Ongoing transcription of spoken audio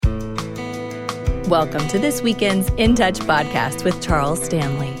Welcome to this weekend's In Touch podcast with Charles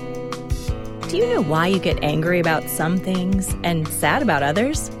Stanley. Do you know why you get angry about some things and sad about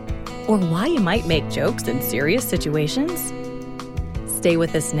others? Or why you might make jokes in serious situations? Stay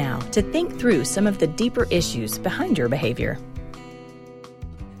with us now to think through some of the deeper issues behind your behavior.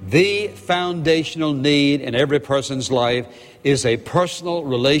 The foundational need in every person's life is a personal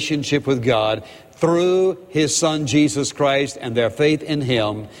relationship with God through His Son, Jesus Christ, and their faith in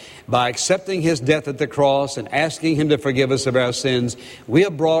Him. By accepting His death at the cross and asking Him to forgive us of our sins, we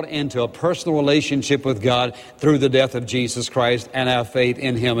are brought into a personal relationship with God through the death of Jesus Christ and our faith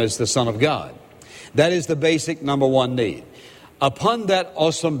in Him as the Son of God. That is the basic number one need. Upon that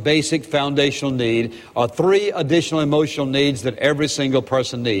awesome basic foundational need are three additional emotional needs that every single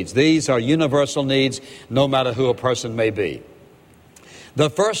person needs. These are universal needs, no matter who a person may be. The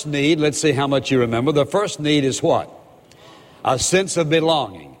first need, let's see how much you remember. The first need is what? A sense of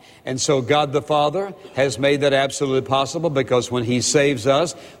belonging. And so God the Father has made that absolutely possible, because when He saves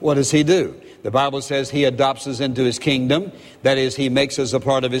us, what does He do? The Bible says He adopts us into His kingdom. That is, He makes us a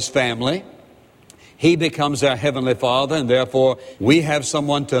part of His family. He becomes our Heavenly Father, and therefore we have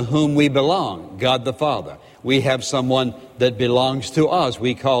someone to whom we belong, God the Father. We have someone that belongs to us.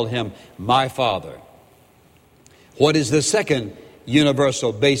 We call Him my Father. What is the second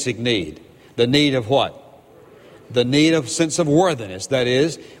universal basic need? The need of what? The need of sense of worthiness. That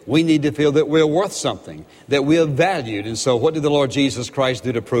is, we need to feel that we're worth something, that we are valued. And so what did the Lord Jesus Christ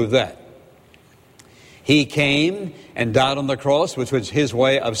do to prove that? He came and died on the cross, which was His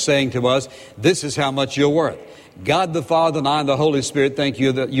way of saying to us, this is how much you're worth. God the Father and I and the Holy Spirit thank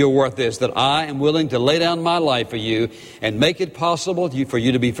you that you're worth this, that I am willing to lay down my life for you and make it possible for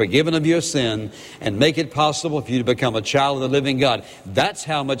you to be forgiven of your sin and make it possible for you to become a child of the living God. That's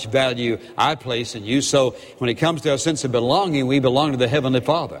how much value I place in you. So when it comes to our sense of belonging, we belong to the Heavenly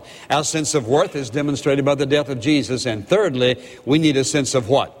Father. Our sense of worth is demonstrated by the death of Jesus. And thirdly, we need a sense of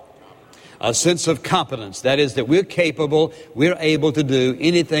what? A sense of competence. That is, that we're capable, we're able to do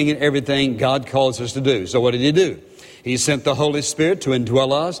anything and everything God calls us to do. So what did He do? He sent the Holy Spirit to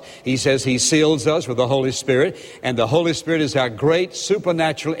indwell us. He says He seals us with the Holy Spirit. And the Holy Spirit is our great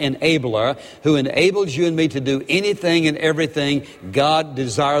supernatural enabler who enables you and me to do anything and everything God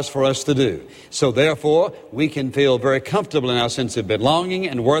desires for us to do. So therefore, we can feel very comfortable in our sense of belonging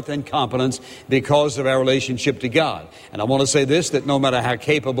and worth and competence because of our relationship to God. And I want to say this, that no matter how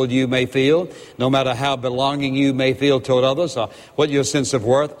capable you may feel, no matter how belonging you may feel toward others, or what your sense of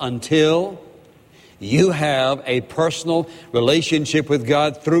worth, until you have a personal relationship with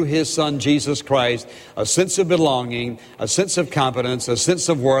God through His Son, Jesus Christ, a sense of belonging, a sense of competence, a sense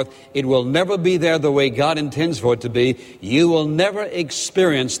of worth. It will never be there the way God intends for it to be. You will never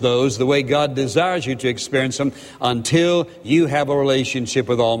experience those the way God desires you to experience them until you have a relationship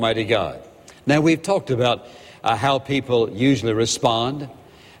with Almighty God. Now, we've talked about how people usually respond,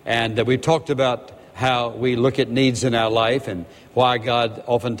 and we've talked about how we look at needs in our life and why God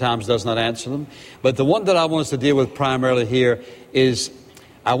oftentimes does not answer them. But the one that I want us to deal with primarily here is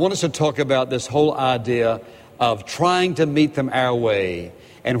I want us to talk about this whole idea of trying to meet them our way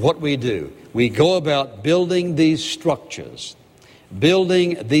and what we do. We go about building these structures,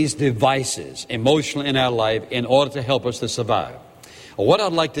 building these devices emotionally in our life in order to help us to survive. Well, what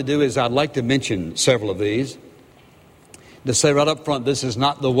I'd like to do is I'd like to mention several of these to say right up front, this is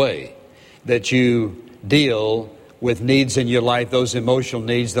not the way that you deal with needs in your life, those emotional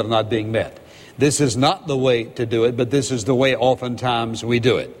needs that are not being met. This is not the way to do it, but this is the way oftentimes we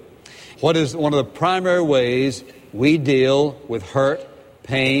do it. What is one of the primary ways we deal with hurt,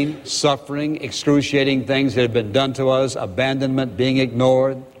 pain, suffering, excruciating things that have been done to us, abandonment, being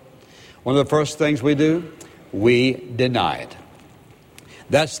ignored? One of the first things we do, we deny it.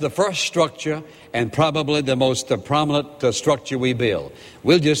 That's the first structure and probably the most prominent structure we build.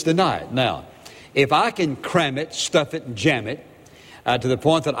 We'll just deny it. Now, if I can cram it, stuff it, and jam it to the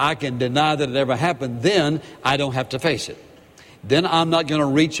point that I can deny that it ever happened, then I don't have to face it. Then I'm not going to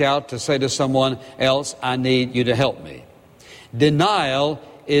reach out to say to someone else, I need you to help me. Denial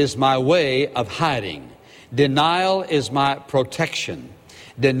is my way of hiding. Denial is my protection.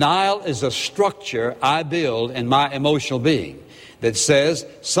 Denial is a structure I build in my emotional being that says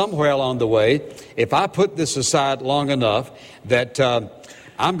somewhere along the way, if I put this aside long enough, that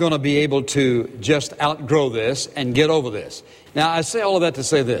I'm going to be able to just outgrow this and get over this. Now, I say all of that to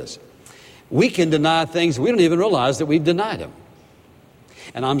say this. We can deny things, we don't even realize that we've denied them.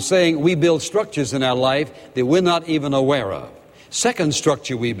 And I'm saying we build structures in our life that we're not even aware of. Second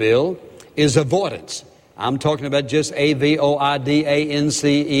structure we build is avoidance. I'm talking about just avoidance,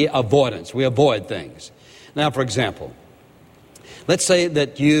 avoidance. We avoid things. Now, for example, Let's say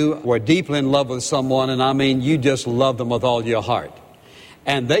that you were deeply in love with someone, and I mean you just love them with all your heart.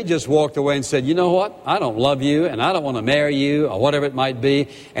 And they just walked away and said, you know what, I don't love you and I don't want to marry you or whatever it might be.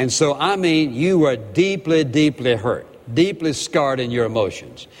 And so, I mean, you were deeply, deeply hurt, deeply scarred in your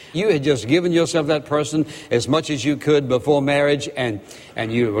emotions. You had just given yourself that person as much as you could before marriage, and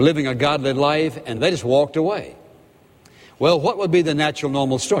you were living a godly life, and they just walked away. Well, what would be the natural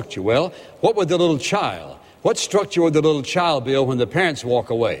normal structure? Well, what would the little child, what structure would the little child build when the parents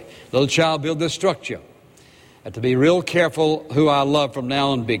walk away? The little child build this structure. I have to be real careful who I love from now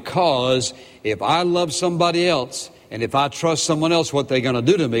on, because if I love somebody else and if I trust someone else what they're going to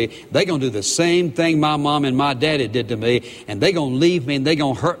do to me, they're going to do the same thing my mom and my daddy did to me, and they're going to leave me and they're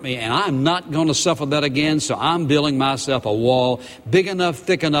going to hurt me, and I'm not going to suffer that again. So I'm building myself a wall big enough,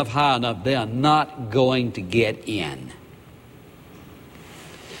 thick enough, high enough. They are not going to get in.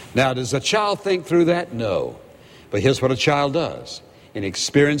 Now, does a child think through that? No. But here's what a child does. In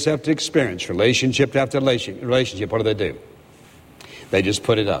experience after experience, relationship after relationship, what do? They just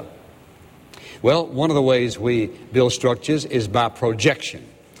put it up. Well, one of the ways we build structures is by projection.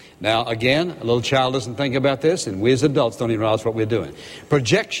 Now, again, a little child doesn't think about this, and we as adults don't even realize what we're doing.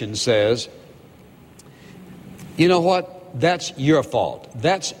 Projection says, you know what? That's your fault.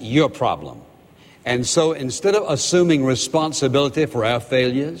 That's your problem. And so instead of assuming responsibility for our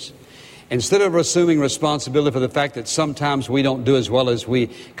failures, instead of assuming responsibility for the fact that sometimes we don't do as well as we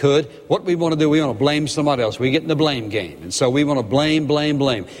could, what we want to do, we want to blame somebody else. We get in the blame game. And so we want to blame.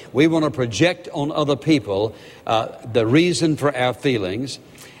 We want to project on other people the reason for our feelings.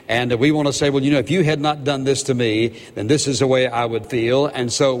 And we want to say, well, you know, if you had not done this to me, then this is the way I would feel.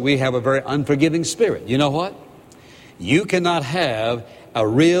 And so we have a very unforgiving spirit. You know what? You cannot have a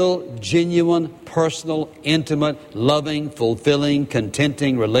real, genuine, personal, intimate, loving, fulfilling,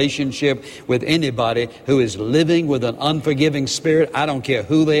 contenting relationship with anybody who is living with an unforgiving spirit. I don't care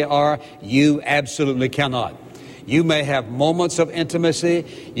who they are. You absolutely cannot. You may have moments of intimacy,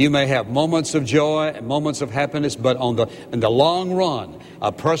 you may have moments of joy and moments of happiness, but in the long run,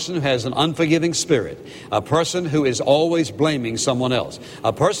 a person who has an unforgiving spirit, a person who is always blaming someone else,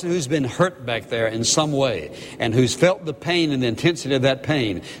 a person who's been hurt back there in some way and who's felt the pain and the intensity of that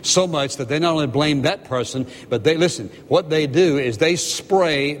pain so much that they not only blame that person, but what they do is they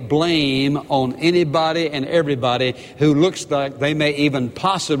spray blame on anybody and everybody who looks like they may even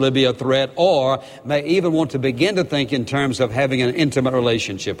possibly be a threat or may even want to begin to think in terms of having an intimate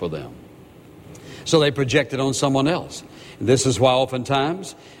relationship with them. So they project it on someone else. This is why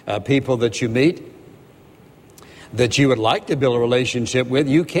oftentimes people that you meet that you would like to build a relationship with,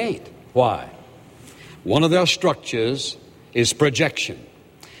 you can't. Why? One of their structures is projection.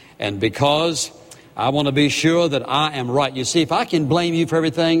 And because I want to be sure that I am right. You see, if I can blame you for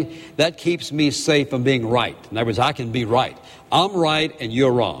everything, that keeps me safe from being right. In other words, I can be right. I'm right and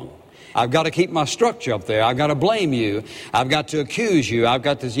you're wrong. I've got to keep my structure up there. I've got to blame you. I've got to accuse you. I've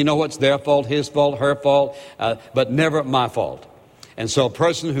got to, you know what's their fault, his fault, her fault, but never my fault. And so a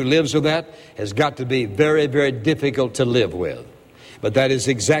person who lives with that has got to be very, very difficult to live with. But that is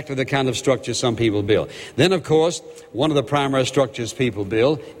exactly the kind of structure some people build. Then, of course, one of the primary structures people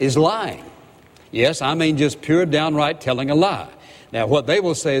build is lying. Yes, I mean just pure downright telling a lie. Now, what they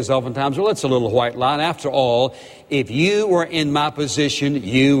will say is oftentimes, well, it's a little white lie. And after all, if you were in my position,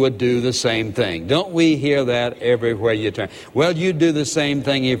 you would do the same thing. Don't we hear that everywhere you turn? Well, you'd do the same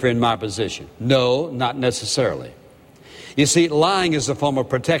thing if you're in my position. No, not necessarily. You see, lying is a form of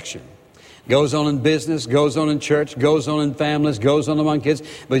protection. Goes on in business, goes on in church, goes on in families, goes on among kids.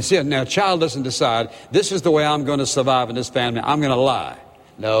 But you see, now a child doesn't decide, this is the way I'm going to survive in this family. I'm going to lie.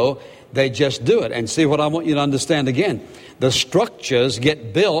 No, they just do it. And see, what I want you to understand again, the structures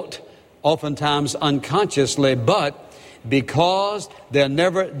get built oftentimes unconsciously, but because they're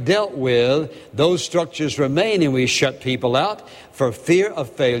never dealt with, those structures remain, and we shut people out for fear of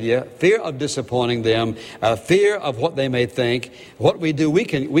failure, fear of disappointing them, fear of what they may think. What we do, we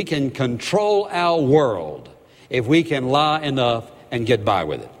can control our world if we can lie enough and get by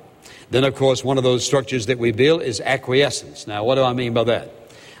with it. Then, of course, one of those structures that we build is acquiescence. Now, what do I mean by that?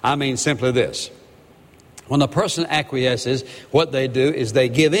 I mean simply this. When a person acquiesces, what they do is they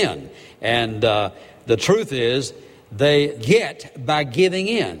give in. And the truth is, they get by giving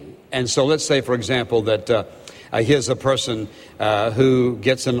in. And so let's say, for example, that here's a person who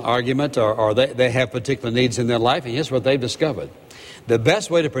gets in an argument or they have particular needs in their life, and here's what they've discovered. The best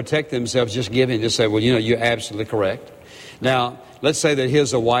way to protect themselves is just give in. Just say, well, you know, you're absolutely correct. Now, let's say that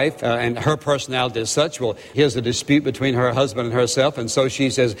here's a wife and her personality is such. Well, here's a dispute between her husband and herself. And so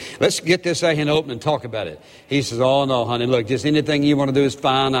she says, let's get this out here and open and talk about it. He says, oh, no, honey, look, just anything you want to do is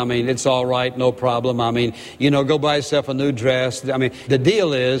fine. I mean, it's all right, no problem. I mean, go buy yourself a new dress. I mean, the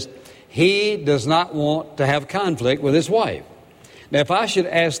deal is he does not want to have conflict with his wife. Now, if I should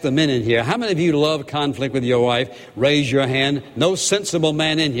ask the men in here, how many of you love conflict with your wife? Raise your hand. No sensible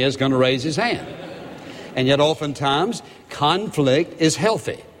man in here is going to raise his hand. And yet oftentimes, conflict is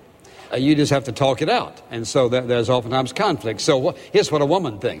healthy. You just have to talk it out. And so there's oftentimes conflict. So here's what a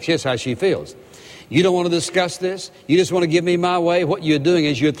woman thinks. Here's how she feels. You don't want to discuss this. You just want to give me my way. What you're doing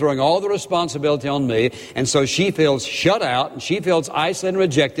is you're throwing all the responsibility on me. And so she feels shut out and she feels isolated and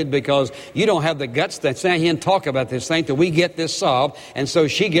rejected because you don't have the guts to stand here and talk about this thing till we get this solved. And so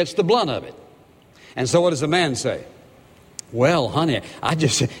she gets the blunt of it. And so what does the man say? Well, honey, I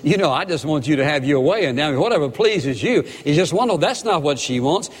just want you to have your way. And now whatever pleases you is just one. No, that's not what she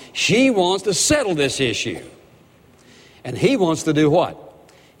wants. She wants to settle this issue. And he wants to do what?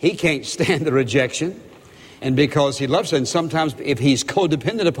 He can't stand the rejection. And because he loves her, and sometimes if he's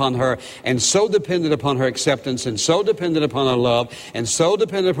codependent upon her, and so dependent upon her acceptance, and so dependent upon her love, and so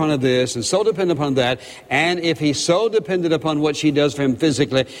dependent upon her this, and so dependent upon that, and if he's so dependent upon what she does for him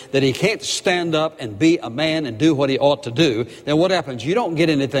physically, that he can't stand up and be a man and do what he ought to do, then what happens? You don't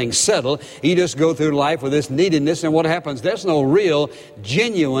get anything settled. You just go through life with this neediness, and what happens? There's no real,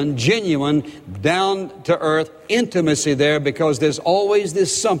 genuine, down-to-earth intimacy there, because there's always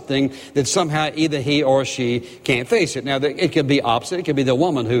this something that somehow either he or she can't face it. Now, it could be opposite. It could be the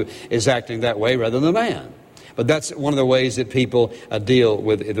woman who is acting that way rather than the man. But that's one of the ways that people deal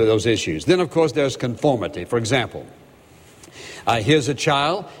with those issues. Then, of course, there's conformity. For example, here's a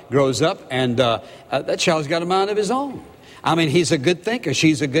child, grows up, and that child's got a mind of his own. I mean, he's a good thinker.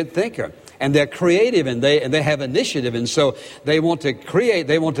 She's a good thinker. And they're creative, and they have initiative. And so they want to create,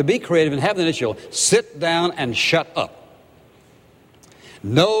 they want to be creative and have the initiative. Sit down and shut up.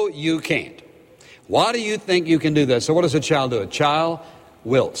 No, you can't. Why do you think you can do that? So what does a child do? A child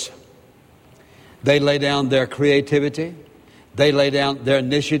wilts. They lay down their creativity. They lay down their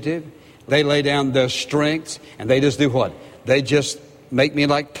initiative. They lay down their strengths. And they just do what? They just make me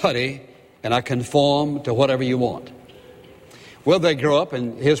like putty, and I conform to whatever you want. Well, they grow up,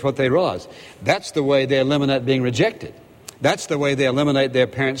 and here's what they realize. That's the way they eliminate being rejected. That's the way they eliminate their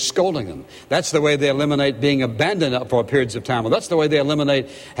parents scolding them. That's the way they eliminate being abandoned for periods of time. Well, that's the way they eliminate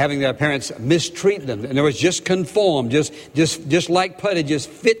having their parents mistreat them. In other words, just conform, just like putty, just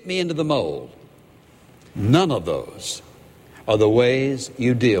fit me into the mold. None of those are the ways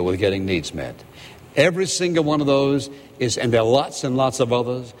you deal with getting needs met. Every single one of those is, and there are lots and lots of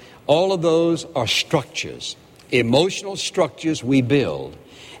others, all of those are structures. Emotional structures we build,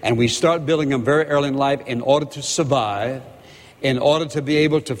 and we start building them very early in life in order to survive, in order to be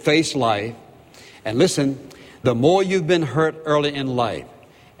able to face life. And listen, the more you've been hurt early in life,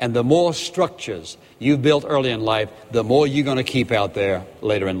 and the more structures you've built early in life, the more you're going to keep out there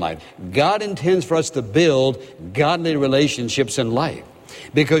later in life. God intends for us to build godly relationships in life,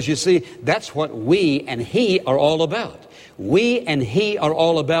 because you see, that's what we and He are all about. We and He are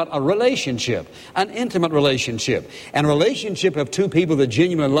all about a relationship, an intimate relationship. And a relationship of two people that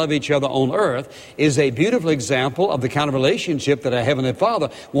genuinely love each other on earth is a beautiful example of the kind of relationship that our Heavenly Father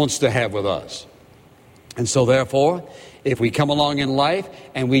wants to have with us. And so therefore, if we come along in life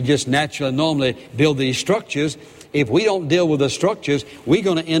and we just normally build these structures, if we don't deal with the structures, we're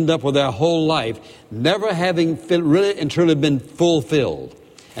going to end up with our whole life never having really and truly been fulfilled.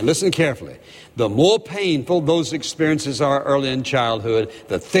 And listen carefully. The more painful those experiences are early in childhood,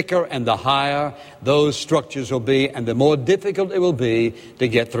 the thicker and the higher those structures will be, and the more difficult it will be to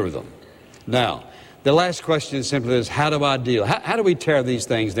get through them. Now, the last question is simply this: how do I deal? How do we tear these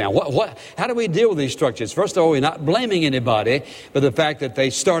things down? How do we deal with these structures? First of all, we're not blaming anybody for the fact that they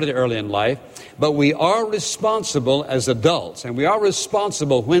started early in life, but we are responsible as adults, and we are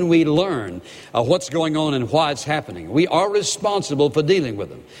responsible when we learn what's going on and why it's happening. We are responsible for dealing with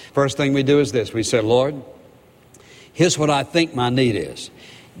them. First thing we do is this. We say, Lord, here's what I think my need is.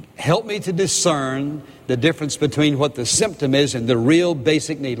 Help me to discern the difference between what the symptom is and the real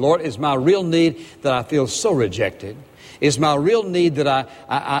basic need. Lord, is my real need that I feel so rejected? Is my real need that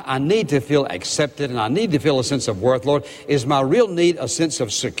I need to feel accepted and I need to feel a sense of worth? Lord, is my real need a sense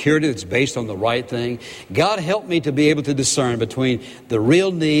of security that's based on the right thing? God, help me to be able to discern between the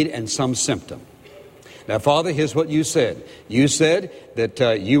real need and some symptom. Now, Father, here's what you said. You said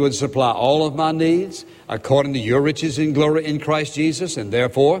that you would supply all of my needs according to your riches in glory in Christ Jesus. And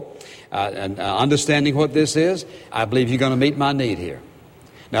therefore, understanding what this is, I believe you're going to meet my need here.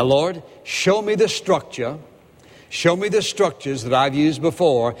 Now, Lord, show me the structure. Show me the structures that I've used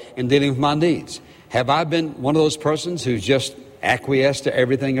before in dealing with my needs. Have I been one of those persons who's just acquiesced to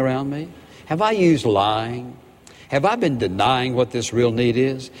everything around me? Have I used lying? Have I been denying what this real need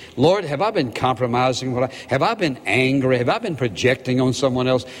is? Lord, have I been compromising? Have I been angry? Have I been projecting on someone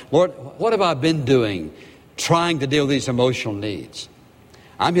else? Lord, what have I been doing trying to deal with these emotional needs?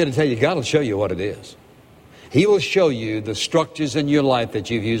 I'm here to tell you, God will show you what it is. He will show you the structures in your life that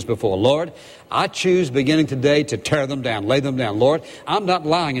you've used before. Lord, I choose beginning today to tear them down, lay them down. Lord, I'm not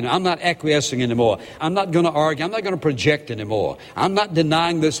lying anymore. I'm not acquiescing anymore. I'm not going to argue. I'm not going to project anymore. I'm not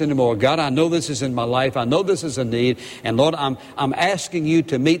denying this anymore. God, I know this is in my life. I know this is a need. And Lord, I'm asking you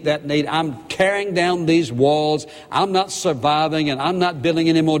to meet that need. I'm tearing down these walls. I'm not surviving, and I'm not building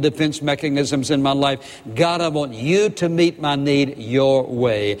any more defense mechanisms in my life. God, I want you to meet my need your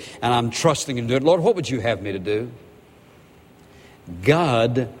way. And I'm trusting you to do it. Lord, what would you have me to do?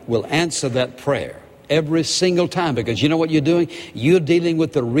 God will answer that prayer every single time, because you know what you're doing? You're dealing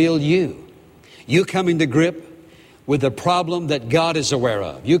with the real you. You're coming to grip with the problem that God is aware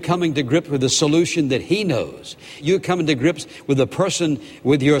of. You're coming to grips with the solution that He knows. You're coming to grips with the person,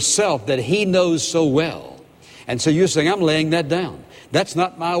 with yourself that He knows so well. And so you're saying, I'm laying that down. That's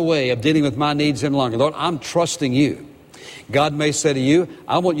not my way of dealing with my needs any longer. Lord, I'm trusting you. God may say to you,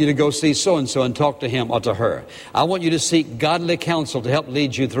 I want you to go see so-and-so and talk to him or to her. I want you to seek godly counsel to help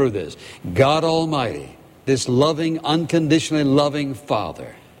lead you through this. God Almighty, this loving, unconditionally loving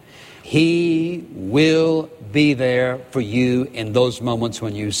Father, He will be there for you in those moments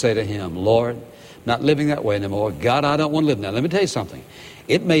when you say to Him, Lord, not living that way anymore. God, I don't want to live now. Let me tell you something.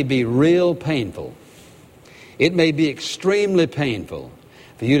 It may be real painful. It may be extremely painful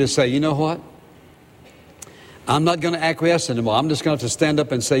for you to say, you know what? I'm not going to acquiesce anymore. I'm just going to have to stand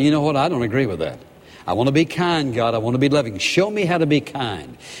up and say, you know what? I don't agree with that. I want to be kind, God. I want to be loving. Show me how to be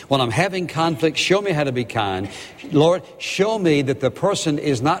kind. When I'm having conflict, show me how to be kind. Lord, show me that the person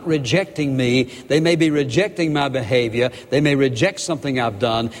is not rejecting me. They may be rejecting my behavior. They may reject something I've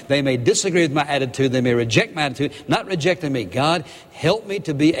done. They may disagree with my attitude. They may reject my attitude, not rejecting me. God, help me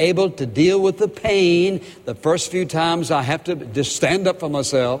to be able to deal with the pain the first few times I have to just stand up for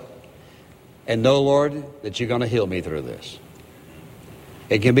myself. And know, Lord, that you're going to heal me through this.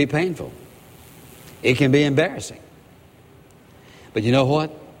 It can be painful. It can be embarrassing. But you know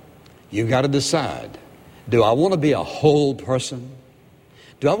what? You've got to decide. Do I want to be a whole person?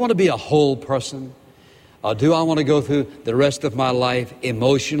 Do I want to be a whole person? Or do I want to go through the rest of my life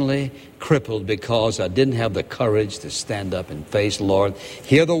emotionally crippled because I didn't have the courage to stand up and face the Lord?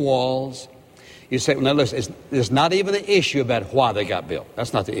 Hear the walls. You say, well, now listen, it's not even the issue about why they got built.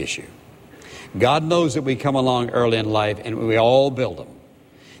 That's not the issue. God knows that we come along early in life and we all build them.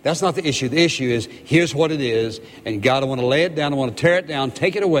 That's not the issue. The issue is, here's what it is, and God, I want to lay it down, I want to tear it down,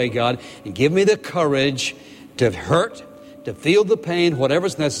 take it away, God, and give me the courage to hurt, to feel the pain,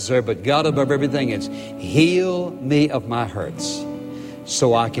 whatever's necessary, but God, above everything, it's heal me of my hurts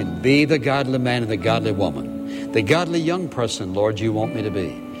so I can be the godly man and the godly woman, the godly young person, Lord, you want me to be.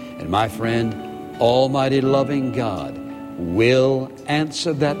 And my friend, Almighty loving God will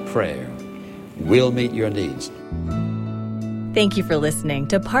answer that prayer. We'll meet your needs. Thank you for listening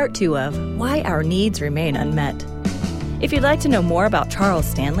to part 2 of Why Our Needs Remain Unmet. If you'd like to know more about Charles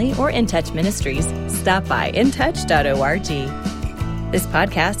Stanley or In Touch Ministries, stop by intouch.org. This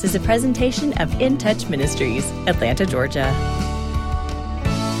podcast is a presentation of In Touch Ministries, Atlanta, Georgia.